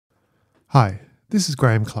Hi, this is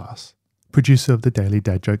Graeme Klass, producer of the Daily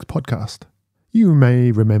Dad Jokes podcast. You may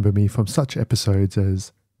remember me from such episodes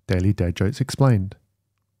as Daily Dad Jokes Explained.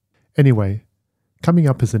 Anyway, coming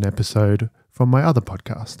up is an episode from my other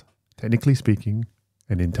podcast, Technically Speaking,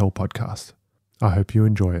 an Intel podcast. I hope you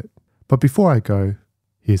enjoy it. But before I go,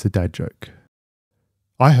 here's a dad joke.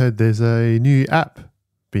 I heard there's a new app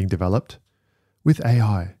being developed with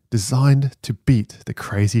AI designed to beat the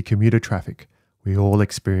crazy commuter traffic we all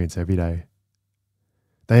experience every day.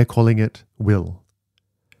 They are calling it Will,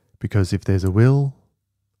 because if there's a will,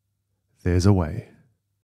 there's a way.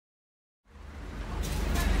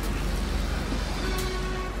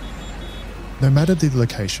 No matter the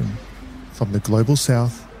location, from the global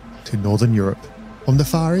south to northern Europe, from the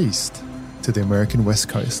Far East to the American West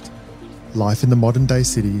Coast, life in the modern day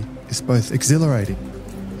city is both exhilarating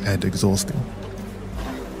and exhausting.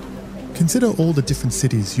 Consider all the different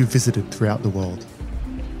cities you've visited throughout the world.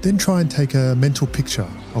 Then try and take a mental picture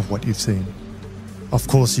of what you've seen. Of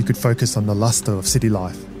course, you could focus on the luster of city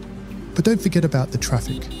life, but don't forget about the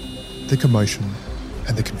traffic, the commotion,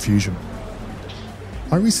 and the confusion.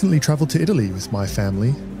 I recently travelled to Italy with my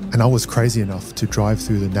family, and I was crazy enough to drive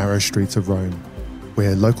through the narrow streets of Rome,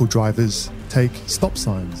 where local drivers take stop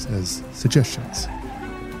signs as suggestions.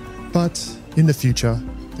 But in the future,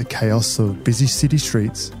 the chaos of busy city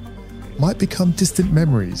streets might become distant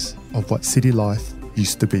memories of what city life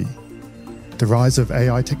used to be. The rise of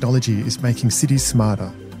AI technology is making cities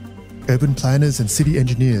smarter. Urban planners and city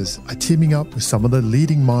engineers are teaming up with some of the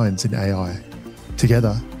leading minds in AI.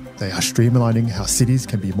 Together, they are streamlining how cities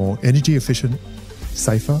can be more energy efficient,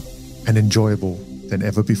 safer, and enjoyable than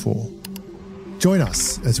ever before. Join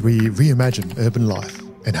us as we reimagine urban life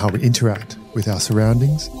and how we interact with our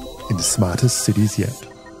surroundings in the smartest cities yet.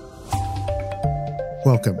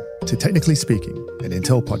 Welcome to Technically Speaking, an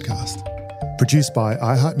Intel podcast, produced by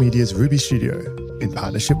iHeartMedia's Ruby Studio in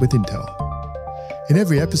partnership with Intel. In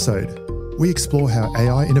every episode, we explore how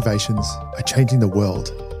AI innovations are changing the world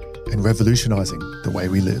and revolutionising the way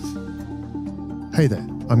we live. Hey there,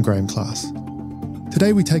 I'm Graeme Klass.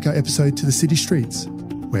 Today we take our episode to the city streets,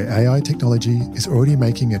 where AI technology is already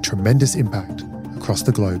making a tremendous impact across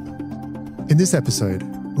the globe. In this episode,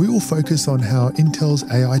 we will focus on how Intel's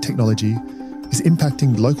AI technology is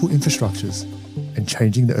impacting local infrastructures and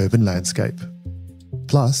changing the urban landscape.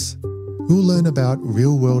 Plus, we'll learn about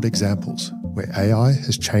real-world examples where AI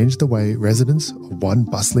has changed the way residents of one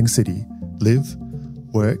bustling city live,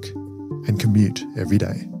 work, and commute every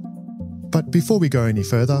day. But before we go any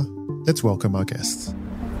further, let's welcome our guests.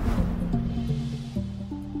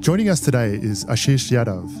 Joining us today is Ashish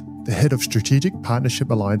Yadav, the Head of Strategic Partnership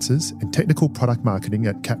Alliances and Technical Product Marketing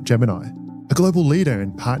at Capgemini, a global leader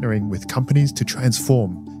in partnering with companies to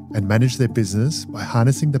transform and manage their business by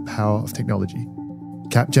harnessing the power of technology.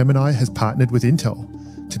 Capgemini has partnered with Intel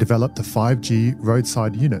to develop the 5G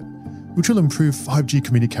roadside unit, which will improve 5G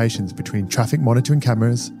communications between traffic monitoring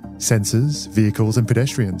cameras, sensors, vehicles, and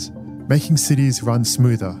pedestrians, making cities run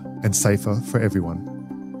smoother and safer for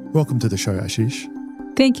everyone. Welcome to the show, Ashish.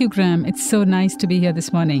 Thank you, Graeme. It's so nice to be here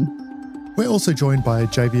this morning. We're also joined by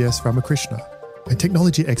JVS Ramakrishna, a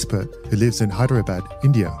technology expert who lives in Hyderabad,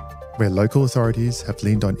 India, where local authorities have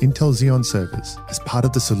leaned on Intel Xeon servers as part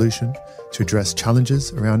of the solution to address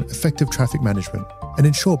challenges around effective traffic management and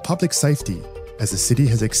ensure public safety as the city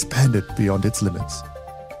has expanded beyond its limits.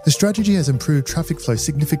 The strategy has improved traffic flow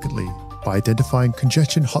significantly by identifying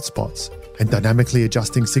congestion hotspots and dynamically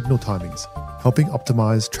adjusting signal timings, helping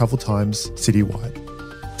optimize travel times citywide.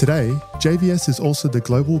 Today, JVS is also the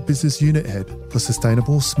Global Business Unit Head for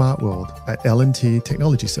Sustainable Smart World at L&T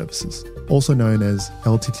Technology Services, also known as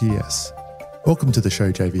LTTS. Welcome to the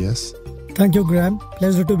show, JVS. Thank you, Graeme.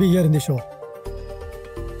 Pleasure to be here in the show.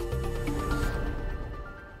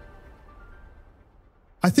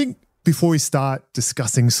 I think before we start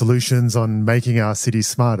discussing solutions on making our cities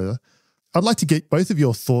smarter, I'd like to get both of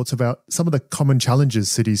your thoughts about some of the common challenges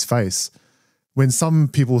cities face. When some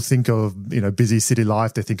people think of, busy city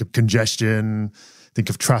life, they think of congestion, think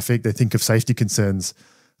of traffic, they think of safety concerns.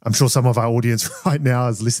 I'm sure some of our audience right now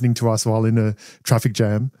is listening to us while in a traffic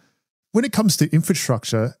jam. When it comes to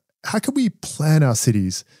infrastructure, how can we plan our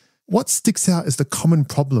cities? What sticks out as the common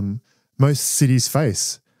problem most cities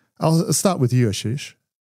face? I'll start with you, Ashish.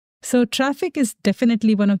 So traffic is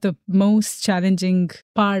definitely one of the most challenging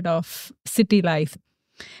part of city life.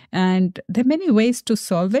 And there are many ways to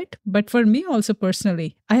solve it. But for me also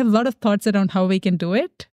personally, I have a lot of thoughts around how we can do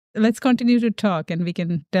it. Let's continue to talk and we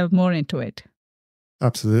can delve more into it.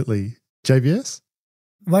 Absolutely. JVS?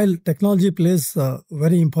 While technology plays a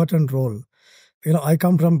very important role, I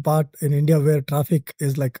come from part in India where traffic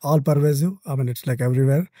is like all pervasive. I mean, it's like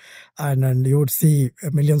everywhere. And you would see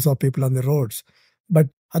millions of people on the roads. But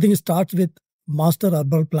I think it starts with master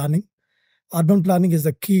urban planning. Urban planning is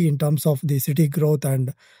the key in terms of the city growth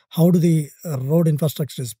and how do the road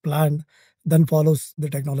infrastructure is planned, then follows the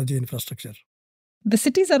technology infrastructure. The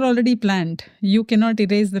cities are already planned. You cannot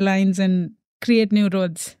erase the lines and create new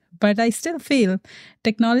roads. But I still feel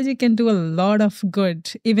technology can do a lot of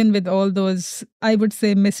good, even with all those, I would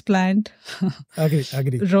say, misplanned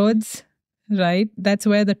Agree. roads, right? That's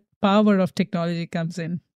where the power of technology comes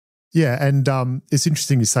in. Yeah, and it's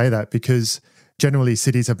interesting you say that because generally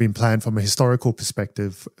cities have been planned from a historical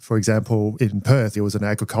perspective. For example, in Perth, it was an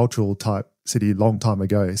agricultural type city a long time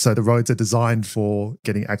ago. So the roads are designed for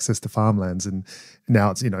getting access to farmlands. And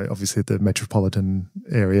now it's, obviously the metropolitan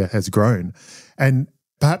area has grown. And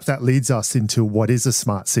perhaps that leads us into what is a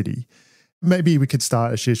smart city. Maybe we could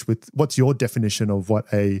start, Ashish, with what's your definition of what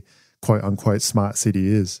a quote unquote smart city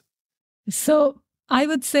is? So I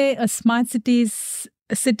would say a smart city is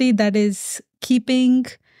a city that is keeping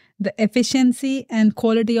the efficiency and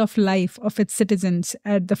quality of life of its citizens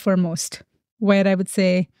at the foremost, where I would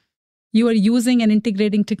say you are using and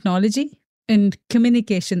integrating technology and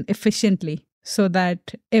communication efficiently so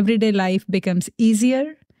that everyday life becomes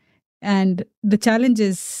easier and the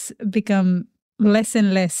challenges become less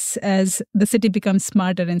and less as the city becomes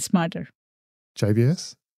smarter and smarter.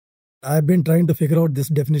 JBS? I've been trying to figure out this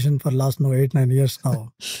definition for last 8-9 years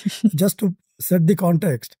now. Just to set the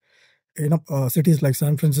context, cities like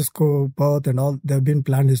San Francisco, Perth and all, they've been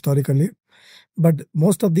planned historically. But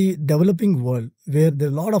most of the developing world, where there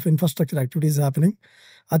are a lot of infrastructure activities happening,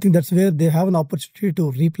 I think that's where they have an opportunity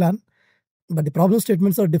to replan. But the problem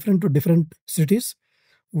statements are different to different cities.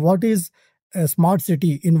 What is a smart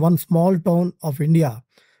city in one small town of India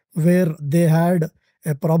where they had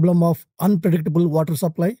a problem of unpredictable water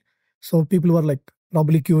supply? So people were like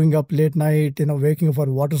probably queuing up late night, waking up for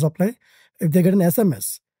water supply. If they get an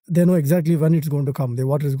SMS, they know exactly when it's going to come, the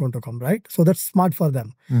water is going to come, right? So that's smart for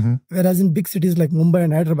them. Mm-hmm. Whereas in big cities like Mumbai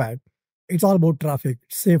and Hyderabad, it's all about traffic,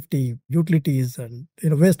 safety, utilities, and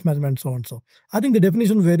waste management, so on. So I think the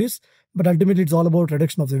definition varies, but ultimately it's all about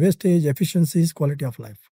reduction of the wastage, efficiencies, quality of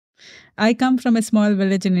life. I come from a small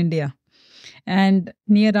village in India, and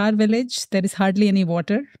near our village, there is hardly any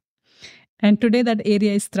water. And today that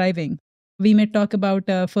area is thriving. We may talk about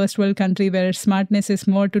a first world country where smartness is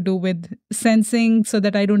more to do with sensing so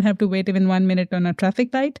that I don't have to wait even 1 minute on a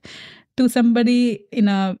traffic light, to somebody in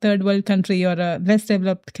a third world country or a less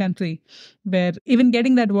developed country where even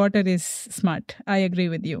getting that water is smart. I agree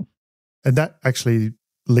with you. And that actually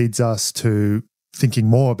leads us to thinking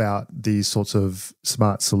more about these sorts of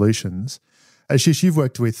smart solutions. Ashish, you've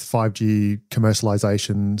worked with 5G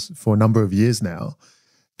commercializations for a number of years now.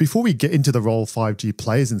 Before we get into the role 5G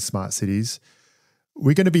plays in smart cities,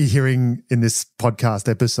 we're going to be hearing in this podcast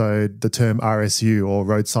episode the term RSU or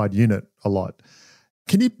roadside unit a lot.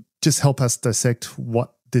 Can you just help us dissect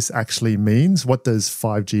what this actually means? What does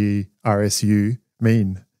 5G RSU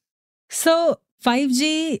mean? So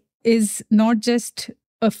 5G is not just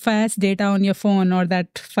a fast data on your phone or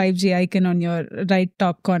that 5G icon on your right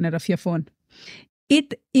top corner of your phone.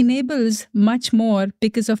 It enables much more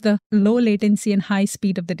because of the low latency and high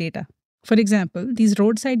speed of the data. For example, these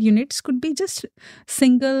roadside units could be just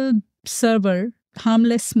single server,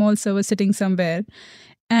 harmless small server sitting somewhere,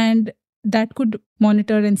 and that could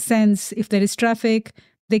monitor and sense if there is traffic.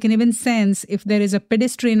 They can even sense if there is a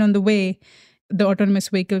pedestrian on the way, the autonomous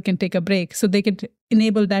vehicle can take a break. So they could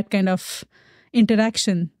enable that kind of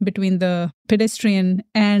interaction between the pedestrian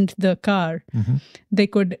and the car. Mm-hmm. They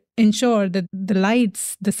could ensure that the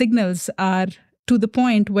lights, the signals are to the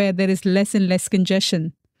point where there is less and less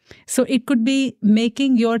congestion. So it could be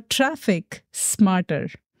making your traffic smarter.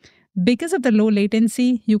 Because of the low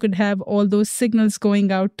latency, you could have all those signals going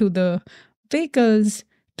out to the vehicles,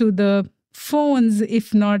 to the phones,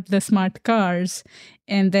 if not the smart cars,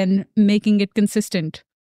 and then making it consistent.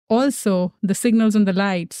 Also, the signals on the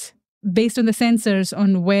lights, based on the sensors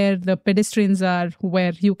on where the pedestrians are,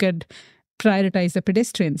 where you could prioritize the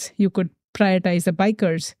pedestrians, you could prioritize the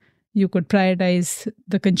bikers, you could prioritize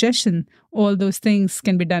the congestion. All those things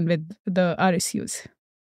can be done with the RSUs.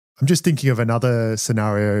 I'm just thinking of another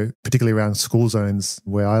scenario, particularly around school zones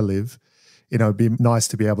where I live. It'd be nice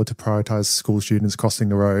to be able to prioritize school students crossing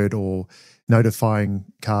the road or notifying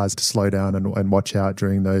cars to slow down and watch out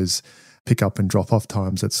during those pick up and drop off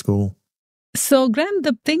times at school. So, Graeme,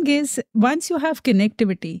 the thing is, once you have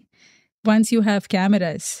connectivity, once you have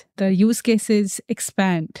cameras, the use cases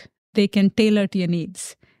expand. They can tailor to your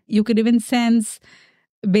needs. You could even sense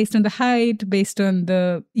based on the height, based on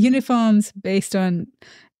the uniforms, based on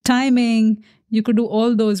timing. You could do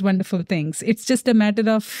all those wonderful things. It's just a matter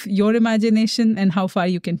of your imagination and how far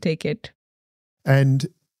you can take it. And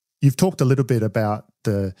you've talked a little bit about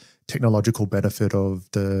the technological benefit of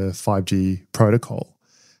the 5G protocol.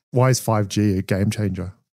 Why is 5G a game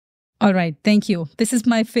changer? All right. Thank you. This is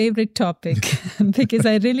my favorite topic because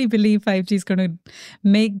I really believe 5G is going to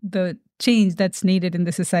make the change that's needed in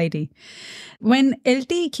the society. When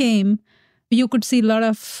LTE came, you could see a lot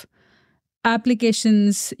of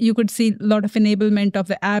applications, you could see a lot of enablement of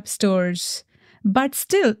the app stores, but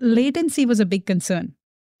still latency was a big concern.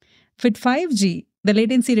 With 5G, the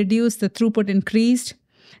latency reduced, the throughput increased.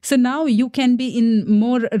 So now you can be in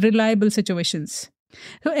more reliable situations.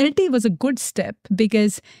 So LTE was a good step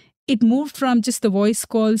because it moved from just the voice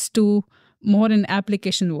calls to more an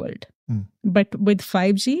application world. But with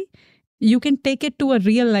 5G, you can take it to a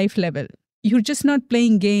real life level. You're just not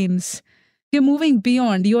playing games. You're moving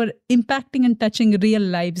beyond. You're impacting and touching real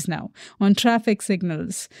lives now on traffic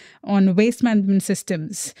signals, on waste management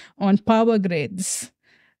systems, on power grids.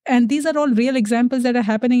 And these are all real examples that are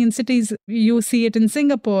happening in cities. You see it in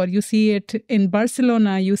Singapore, you see it in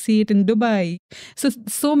Barcelona, you see it in Dubai.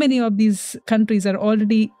 So many of these countries are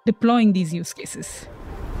already deploying these use cases.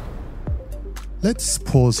 Let's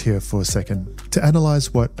pause here for a second to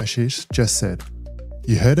analyze what Ashish just said.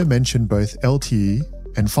 You heard her mention both LTE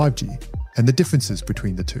and 5G and the differences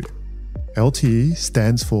between the two. LTE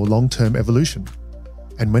stands for long-term evolution.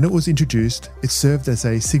 And when it was introduced, it served as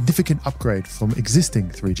a significant upgrade from existing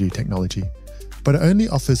 3G technology, but it only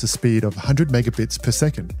offers a speed of 100 megabits per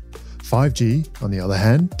second. 5G, on the other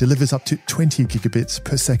hand, delivers up to 20 gigabits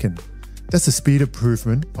per second. That's a speed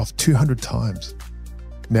improvement of 200 times.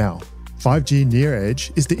 Now, 5G Near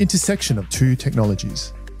Edge is the intersection of two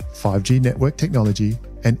technologies, 5G network technology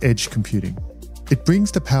and edge computing. It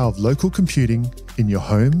brings the power of local computing in your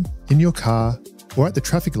home, in your car, or at the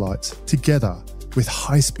traffic lights together with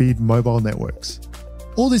high-speed mobile networks.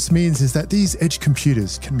 All this means is that these edge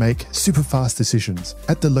computers can make super fast decisions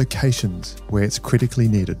at the locations where it's critically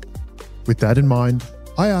needed. With that in mind,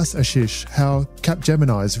 I asked Ashish how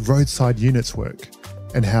Capgemini's roadside units work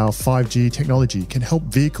and how 5G technology can help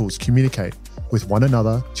vehicles communicate with one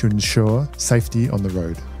another to ensure safety on the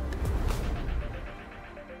road.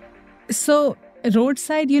 So,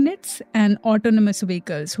 roadside units and autonomous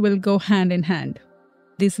vehicles will go hand in hand.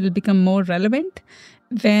 This will become more relevant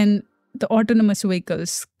when the autonomous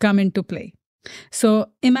vehicles come into play. So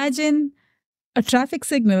imagine a traffic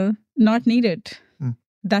signal not needed.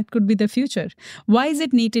 That could be the future. Why is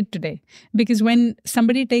it needed today? Because when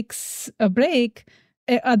somebody takes a break,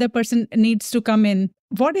 other person needs to come in.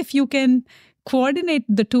 What if you can coordinate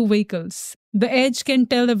the two vehicles? The edge can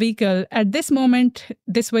tell the vehicle, at this moment,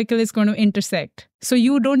 this vehicle is going to intersect. So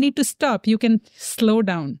you don't need to stop. You can slow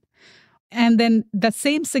down. And then the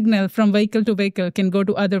same signal from vehicle to vehicle can go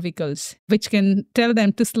to other vehicles, which can tell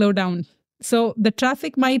them to slow down. So the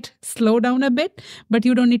traffic might slow down a bit, but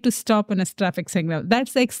you don't need to stop on a traffic signal.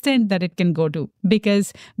 That's the extent that it can go to,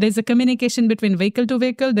 because there's a communication between vehicle to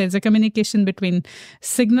vehicle. There's a communication between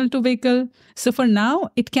signal to vehicle. So for now,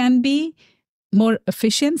 it can be more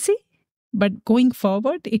efficiency, but going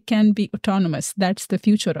forward, it can be autonomous. That's the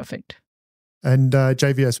future of it. And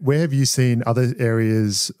JVS, where have you seen other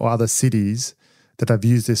areas or other cities that have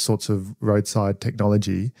used this sorts of roadside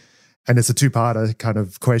technology? And it's a two-parter kind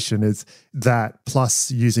of question, is that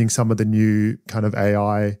plus using some of the new kind of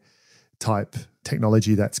AI type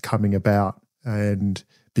technology that's coming about and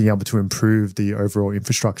being able to improve the overall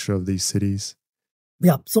infrastructure of these cities?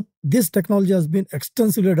 Yeah, so this technology has been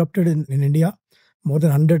extensively adopted in India. More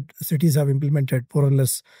than 100 cities have implemented more or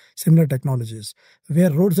less similar technologies,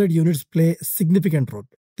 where roadside units play a significant role.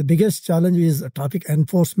 The biggest challenge is traffic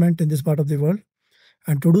enforcement in this part of the world.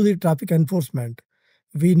 And to do the traffic enforcement,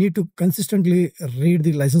 we need to consistently read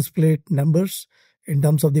the license plate numbers in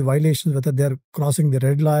terms of the violations, whether they're crossing the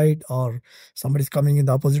red light or somebody's coming in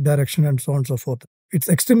the opposite direction and so on and so forth. It's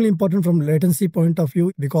extremely important from latency point of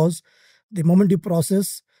view, because the moment you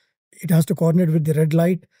process, it has to coordinate with the red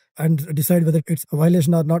light and decide whether it's a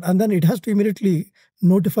violation or not. And then it has to immediately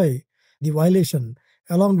notify the violation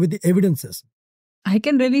along with the evidences. I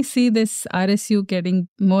can really see this RSU getting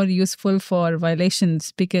more useful for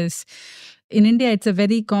violations, because in India, it's a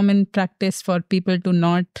very common practice for people to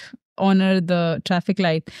not honor the traffic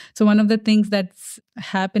light. So one of the things that's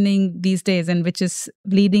happening these days, and which is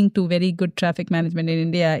leading to very good traffic management in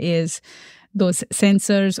India, is those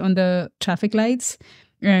sensors on the traffic lights.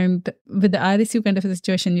 And with the RSU kind of a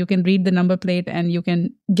situation, you can read the number plate and you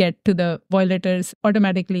can get to the violators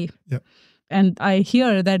automatically. Yep. And I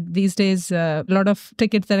hear that these days, a lot of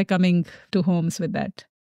tickets that are coming to homes with that.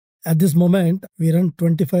 At this moment, we run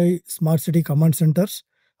 25 smart city command centers.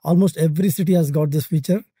 Almost every city has got this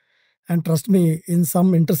feature. And trust me, in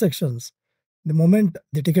some intersections, the moment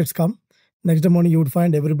the tickets come, next day morning you would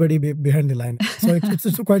find everybody behind the line. So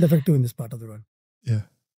it's quite effective in this part of the world. Yeah.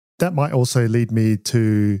 That might also lead me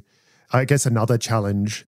to, I guess, another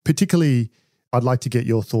challenge. Particularly, I'd like to get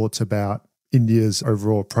your thoughts about India's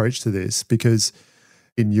overall approach to this, because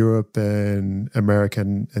in Europe and America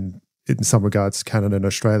and in some regards Canada and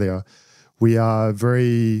Australia, we are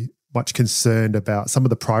very much concerned about some of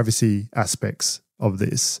the privacy aspects of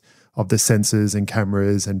this, of the sensors and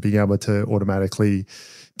cameras and being able to automatically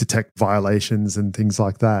detect violations and things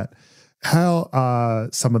like that. How are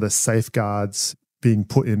some of the safeguards being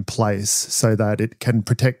put in place so that it can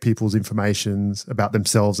protect people's information about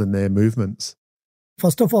themselves and their movements?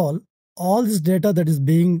 First of all this data that is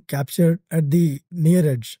being captured at the near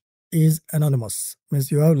edge is anonymous.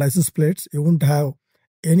 Means you have license plates, you won't have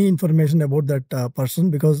any information about that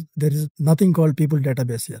person because there is nothing called people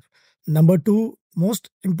database here. Number two,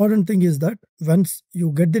 most important thing is that once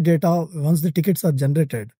you get the data, once the tickets are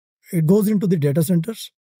generated, it goes into the data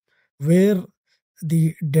centers where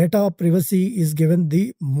the data privacy is given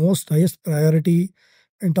the most highest priority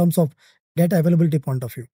in terms of data availability point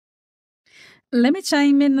of view. Let me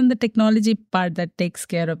chime in on the technology part that takes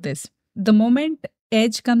care of this. The moment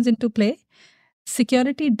edge comes into play,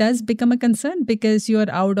 security does become a concern because you are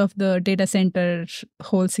out of the data center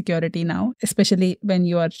whole security now, especially when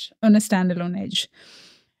you are on a standalone edge.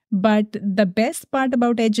 But the best part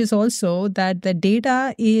about edge is also that the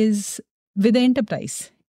data is with the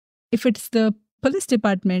enterprise. If it's the police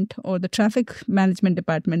department or the traffic management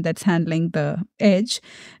department that's handling the edge,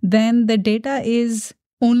 then the data is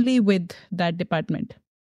only with that department.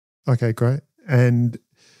 Okay, great. And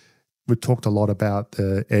we've talked a lot about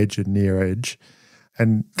the edge and near edge,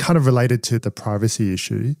 and kind of related to the privacy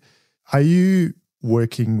issue. Are you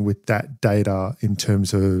working with that data in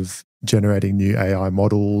terms of generating new AI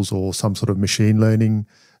models or some sort of machine learning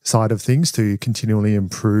side of things to continually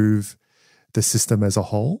improve the system as a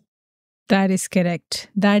whole? That is correct.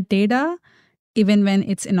 That data, even when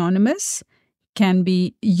it's anonymous, can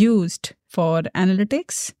be used for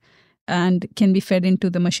analytics and can be fed into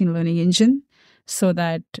the machine learning engine so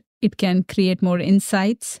that it can create more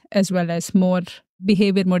insights as well as more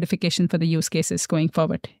behavior modification for the use cases going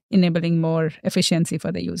forward, enabling more efficiency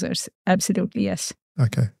for the users. Absolutely, yes.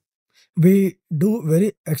 Okay. We do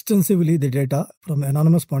very extensively the data from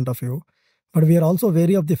anonymous point of view, but we are also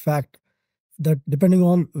wary of the fact that depending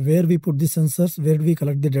on where we put the sensors, where we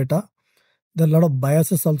collect the data, there are a lot of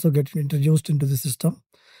biases also get introduced into the system.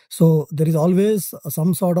 So there is always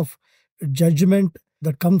some sort of judgment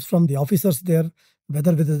that comes from the officers there,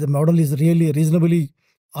 whether the model is really reasonably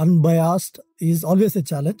unbiased is always a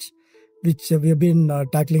challenge, which we have been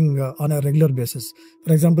tackling on a regular basis.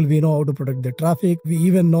 For example, we know how to protect the traffic. We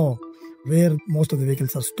even know where most of the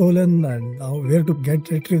vehicles are stolen and where to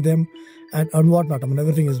retrieve them and whatnot. I mean,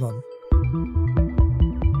 everything is known.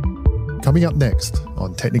 Coming up next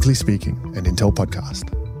on Technically Speaking, an Intel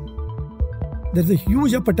podcast. There's a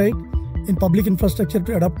huge appetite in public infrastructure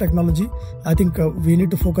to adopt technology. I think we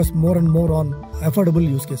need to focus more and more on affordable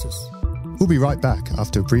use cases. We'll be right back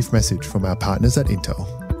after a brief message from our partners at Intel.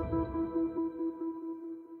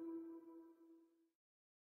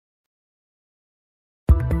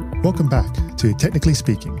 Welcome back to Technically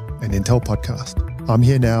Speaking, an Intel podcast. I'm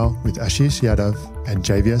here now with Ashish Yadav and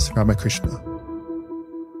JVS Ramakrishna.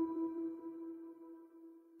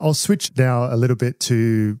 I'll switch now a little bit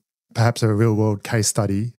to perhaps a real-world case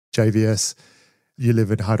study. JVS, you live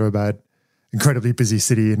in Hyderabad, incredibly busy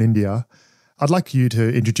city in India. I'd like you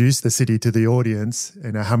to introduce the city to the audience.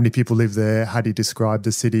 How many people live there? How do you describe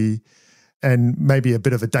the city? And maybe a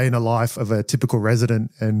bit of a day in the life of a typical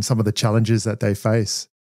resident and some of the challenges that they face.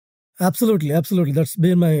 Absolutely. That's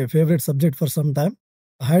been my favorite subject for some time.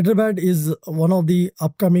 Hyderabad is one of the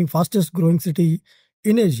upcoming fastest growing city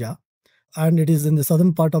in Asia, and it is in the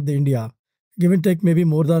southern part of the India. Give and take maybe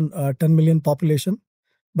more than 10 million population,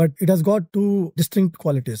 but it has got two distinct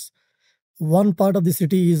qualities. One part of the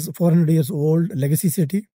city is 400 years old, legacy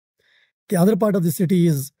city. The other part of the city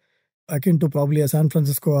is akin to probably a San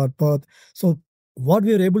Francisco or Perth. So what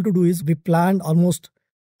we were able to do is we planned almost,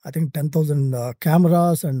 I think, 10,000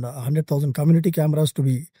 cameras and 100,000 community cameras to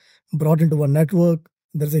be brought into one network.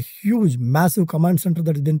 There's a huge, massive command center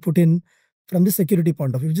that has been put in from the security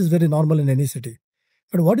point of view, which is very normal in any city.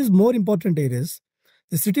 But what is more important here is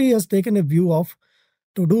the city has taken a view of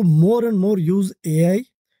to do more and more use AI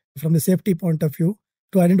from the safety point of view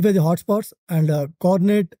to identify the hotspots and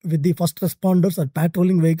coordinate with the first responders and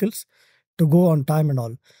patrolling vehicles to go on time and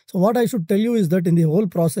all. So what I should tell you is that in the whole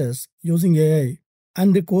process, using AI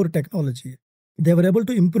and the core technology, they were able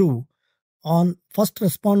to improve on first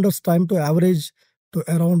responders' time to average to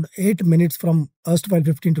around 8 minutes from erstwhile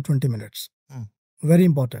 15 to 20 minutes. Very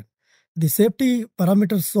important. The safety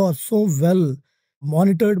parameters are so well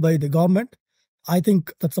monitored by the government. I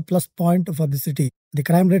think that's a plus point for the city. The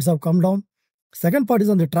crime rates have come down. Second part is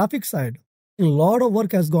on the traffic side. A lot of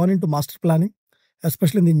work has gone into master planning,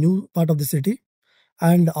 especially in the new part of the city.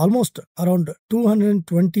 And almost around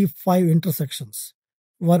 225 intersections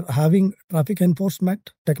were having traffic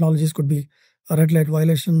enforcement. Technologies could be red light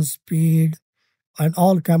violations, speed, and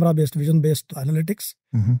all camera-based, vision-based analytics.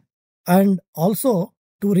 And also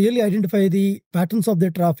to really identify the patterns of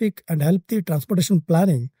the traffic and help the transportation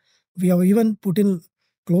planning, we have even put in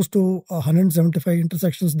close to 175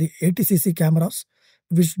 intersections, the ATCC cameras,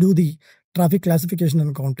 which do the traffic classification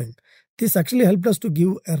and counting. This actually helped us to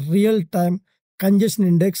give a real-time congestion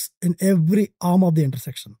index in every arm of the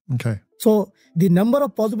intersection. Okay. So the number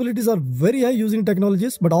of possibilities are very high using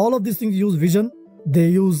technologies, but all of these things use vision, they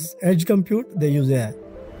use edge compute, they use AI.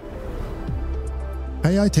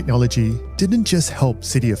 AI technology didn't just help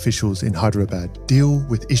city officials in Hyderabad deal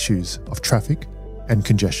with issues of traffic and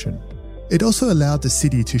congestion. It also allowed the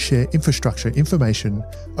city to share infrastructure information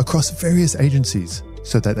across various agencies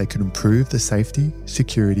so that they could improve the safety,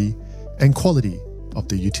 security, and quality of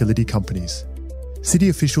the utility companies. City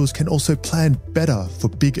officials can also plan better for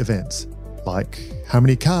big events, like how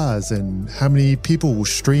many cars and how many people will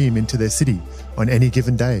stream into their city on any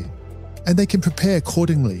given day. And they can prepare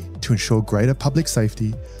accordingly to ensure greater public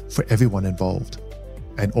safety for everyone involved.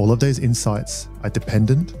 And all of those insights are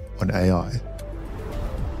dependent on AI.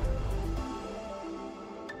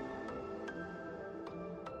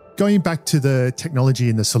 Going back to the technology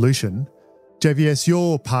and the solution, JVS,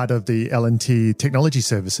 you're part of the L&T Technology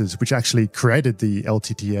Services, which actually created the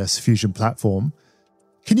LTTS Fusion platform.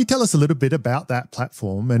 Can you tell us a little bit about that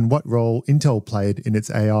platform and what role Intel played in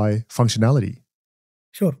its AI functionality?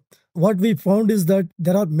 Sure. What we found is that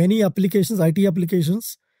there are many applications, IT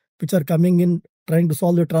applications, which are coming in trying to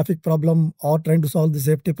solve the traffic problem or trying to solve the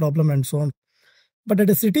safety problem and so on. But at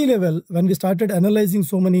a city level, when we started analyzing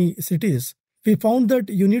so many cities, we found that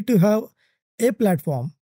you need to have a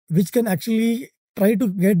platform which can actually try to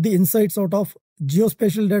get the insights out of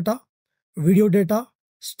geospatial data, video data,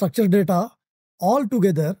 structured data, all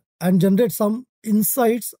together and generate some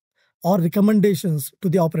insights or recommendations to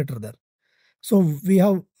the operator there. So we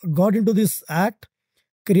have got into this act,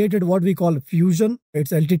 created what we call Fusion.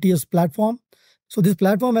 It's LTTS platform. So this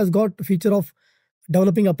platform has got a feature of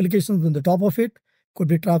developing applications on the top of it. Could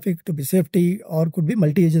be traffic, could be safety, or could be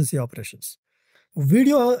multi-agency operations.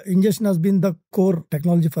 Video ingestion has been the core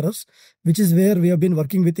technology for us, which is where we have been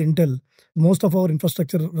working with Intel. Most of our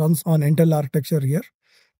infrastructure runs on Intel architecture here,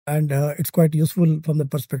 and it's quite useful from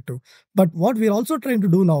that perspective. But what we're also trying to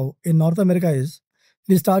do now in North America is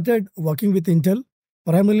we started working with Intel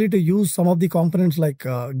primarily to use some of the components like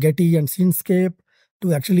Getty and Scenescape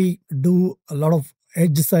to actually do a lot of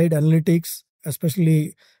edge side analytics,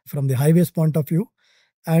 especially from the highways point of view.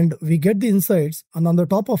 And we get the insights, and on the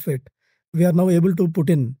top of it, we are now able to put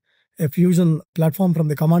in a Fusion platform from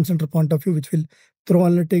the command center point of view, which will throw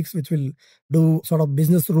analytics, which will do sort of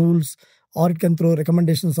business rules, or it can throw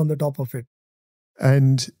recommendations on the top of it.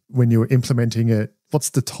 And when you were implementing it,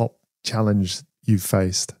 what's the top challenge you've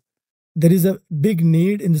faced? There is a big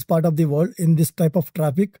need in this part of the world, in this type of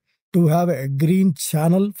traffic, to have a green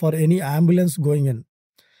channel for any ambulance going in.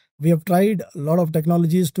 We have tried a lot of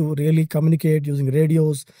technologies to really communicate using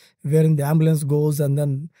radios, wherein the ambulance goes and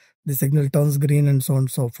then the signal turns green and so on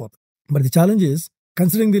and so forth. But the challenge is,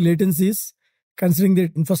 considering the latencies, considering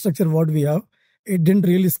the infrastructure what we have, it didn't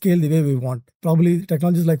really scale the way we want. Probably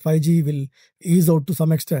technologies like 5G will ease out to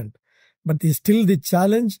some extent. But still the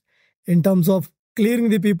challenge in terms of clearing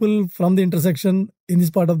the people from the intersection in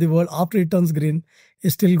this part of the world after it turns green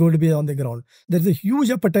is still going to be on the ground. There's a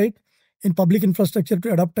huge appetite in public infrastructure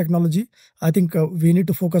to adopt technology. I think we need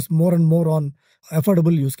to focus more and more on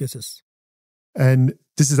affordable use cases. And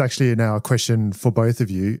this is actually now a question for both of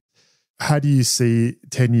you. How do you see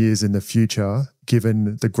 10 years in the future,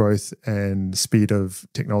 given the growth and speed of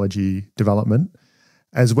technology development,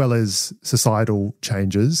 as well as societal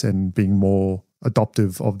changes and being more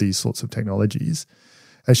adoptive of these sorts of technologies?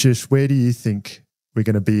 Ashish, where do you think we're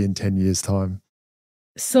going to be in 10 years' time?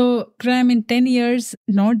 So, Graeme, in 10 years,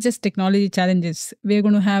 not just technology challenges, we're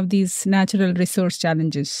going to have these natural resource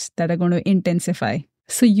challenges that are going to intensify.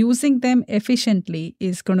 So using them efficiently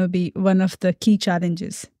is going to be one of the key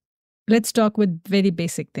challenges. let's talk with very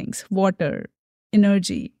basic things. Water,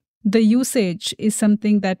 energy. The usage is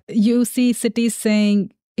something that you see cities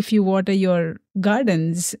saying, if you water your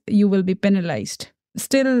gardens, you will be penalized.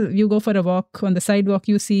 Still, you go for a walk on the sidewalk,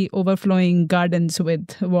 you see overflowing gardens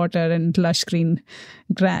with water and lush green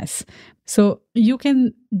grass. So you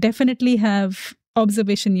can definitely have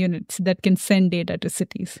observation units that can send data to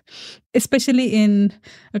cities. Especially in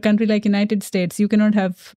a country like United States, you cannot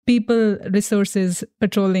have people resources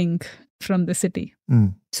patrolling from the city.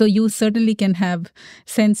 So you certainly can have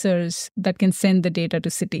sensors that can send the data to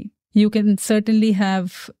city. You can certainly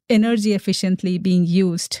have energy efficiently being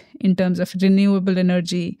used in terms of renewable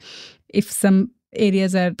energy. If some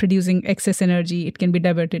areas are producing excess energy, it can be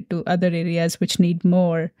diverted to other areas which need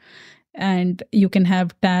more. And you can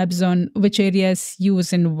have tabs on which areas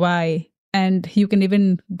use and why. And you can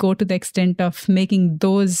even go to the extent of making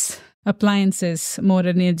those appliances more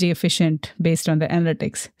energy efficient based on the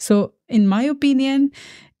analytics. So in my opinion,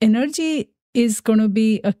 energy is going to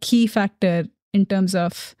be a key factor in terms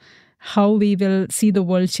of how we will see the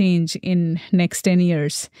world change in next 10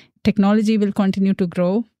 years. Technology will continue to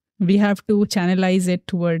grow. We have to channelize it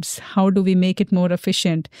towards how do we make it more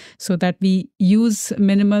efficient so that we use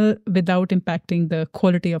minimal without impacting the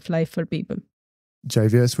quality of life for people.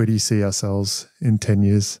 JVS, where do you see ourselves in 10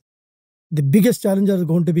 years? The biggest challenge is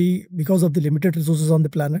going to be because of the limited resources on the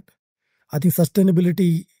planet. I think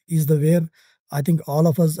sustainability is the where I think all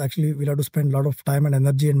of us actually will have to spend a lot of time and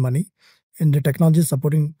energy and money in the technology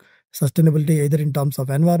supporting sustainability, either in terms of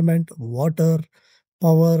environment, water,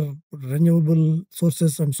 power, renewable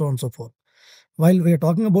sources, and so on and so forth. While we are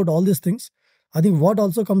talking about all these things, I think what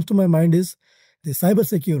also comes to my mind is the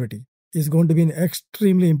cybersecurity is going to be an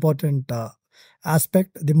extremely important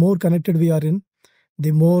aspect. The more connected we are in,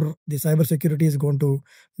 the more the cybersecurity is going to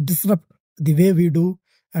disrupt the way we do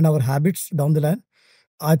and our habits down the line.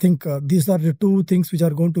 I think these are the two things which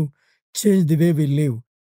are going to change the way we live.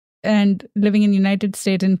 And living in the United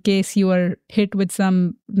States, in case you are hit with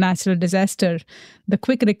some natural disaster, the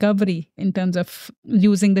quick recovery in terms of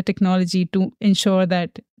using the technology to ensure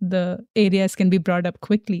that the areas can be brought up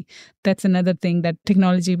quickly, that's another thing that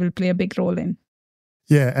technology will play a big role in.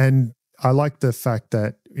 Yeah, and I like the fact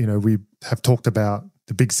that, we have talked about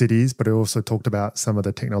the big cities, but I also talked about some of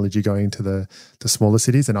the technology going to the smaller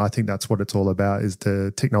cities. And I think that's what it's all about, is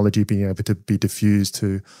the technology being able to be diffused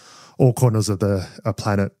to all corners of the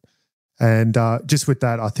planet. And just with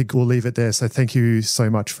that, I think we'll leave it there. So thank you so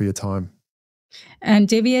much for your time. And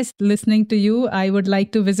JVS, listening to you, I would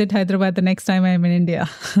like to visit Hyderabad the next time I'm in India.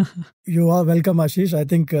 You are welcome, Ashish. I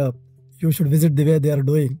think you should visit the way they are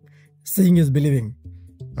doing. Seeing is believing.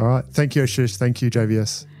 All right. Thank you, Ashish. Thank you,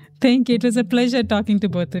 JVS. Thank you. It was a pleasure talking to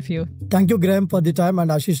both of you. Thank you, Graeme, for the time.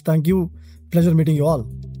 And Ashish, thank you. Pleasure meeting you all.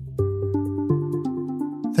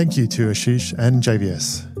 Thank you to Ashish and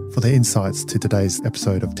JVS for their insights to today's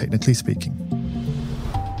episode of Technically Speaking.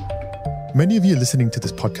 Many of you listening to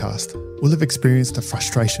this podcast will have experienced the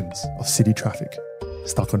frustrations of city traffic,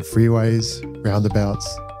 stuck on freeways, roundabouts,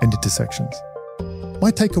 and intersections.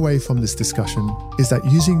 My takeaway from this discussion is that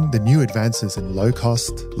using the new advances in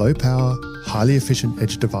low-cost, low-power, highly efficient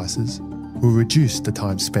edge devices will reduce the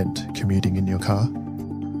time spent commuting in your car.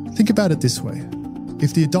 Think about it this way.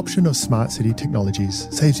 If the adoption of smart city technologies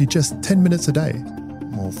saves you just 10 minutes a day,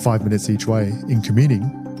 or 5 minutes each way in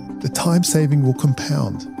commuting, the time saving will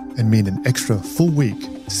compound and mean an extra full week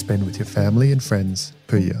to spend with your family and friends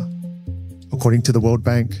per year. According to the World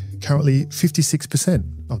Bank, currently 56%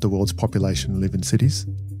 of the world's population live in cities.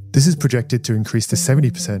 This is projected to increase to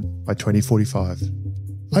 70% by 2045.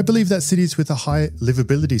 I believe that cities with a high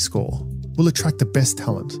livability score will attract the best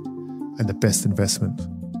talent and the best investment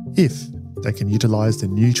if they can utilize the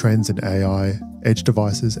new trends in AI, edge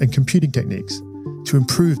devices, and computing techniques to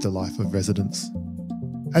improve the life of residents.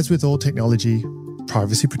 As with all technology,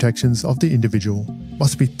 privacy protections of the individual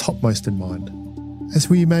must be topmost in mind, as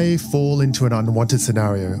we may fall into an unwanted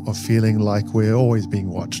scenario of feeling like we're always being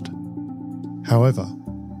watched. However,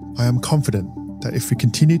 I am confident that if we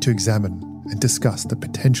continue to examine and discuss the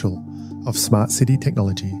potential of smart city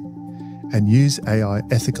technology and use AI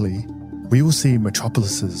ethically, we will see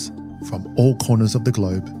metropolises from all corners of the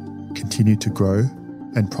globe continue to grow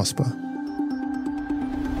and prosper.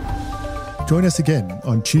 Join us again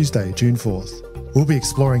on Tuesday, June 4th. We'll be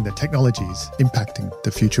exploring the technologies impacting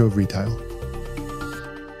the future of retail.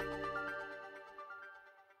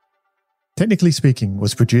 Technically Speaking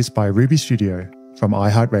was produced by Ruby Studio from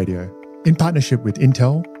iHeartRadio in partnership with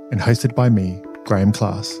Intel and hosted by me, Graeme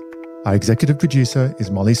Klass. Our executive producer is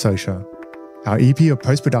Molly Sosha. Our EP of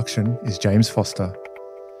post-production is James Foster.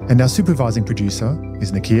 And our supervising producer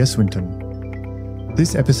is Nakia Swinton.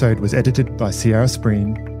 This episode was edited by Sierra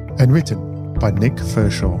Spreen and written by Nick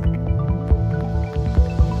Fershaw.